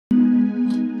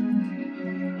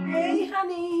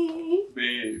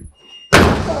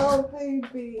Oh,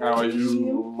 baby. How are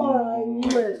you? Fine.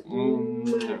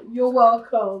 You're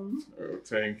welcome. Oh,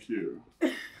 thank you.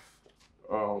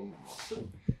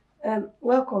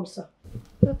 Welcome, sir.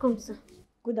 Welcome, sir.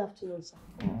 Good afternoon, sir.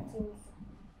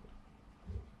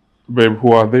 Babe,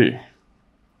 who are they?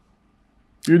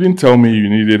 You didn't tell me you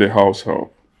needed a house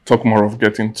help. Talk more of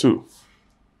getting two.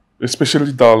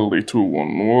 Especially that little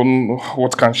one.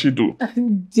 What can she do?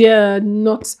 They're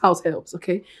not house helps,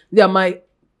 okay? They are my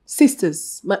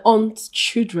sisters, my aunt's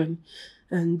children.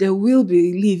 And they will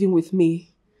be living with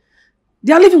me.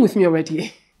 They are living with me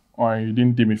already. Why, you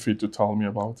didn't deem me fit to tell me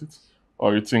about it?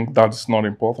 Or you think that's not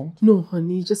important? No,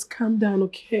 honey, just calm down,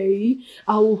 okay?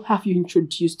 I will have you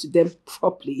introduced to them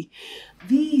properly.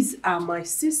 These are my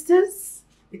sisters.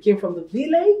 They came from the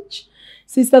village.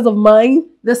 Sisters of mine.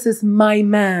 This is my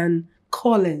man,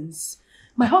 Collins.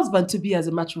 My husband to be, as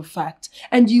a matter of fact.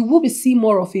 And you will be seeing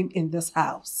more of him in this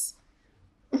house.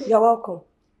 You're welcome.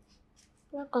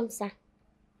 Welcome, sir.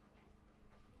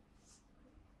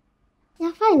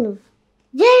 You're fine, no?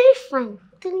 Very fine.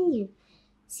 I'm telling you.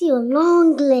 See your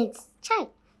long legs. Child.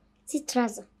 See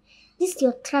trouser. This is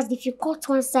your trouser. If you cut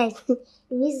one side, it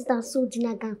means it's so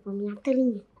dinner gown for me. I'm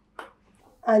telling you.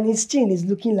 And his chin is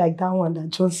looking like that one that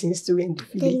John seems to in the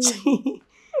village.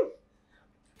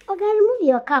 Okay, remove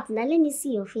your cap now. Let me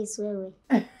see your face well.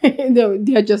 No,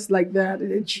 they're just like that.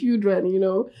 They're children, you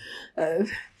know. To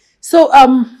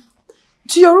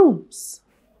your rooms.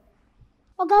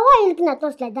 Okay, why are you looking at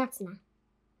us like that now?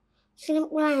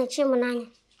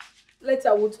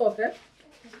 Later we'll talk, eh?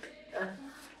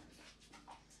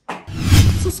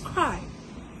 Subscribe.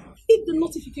 Hit the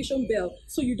notification bell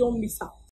so you don't miss out.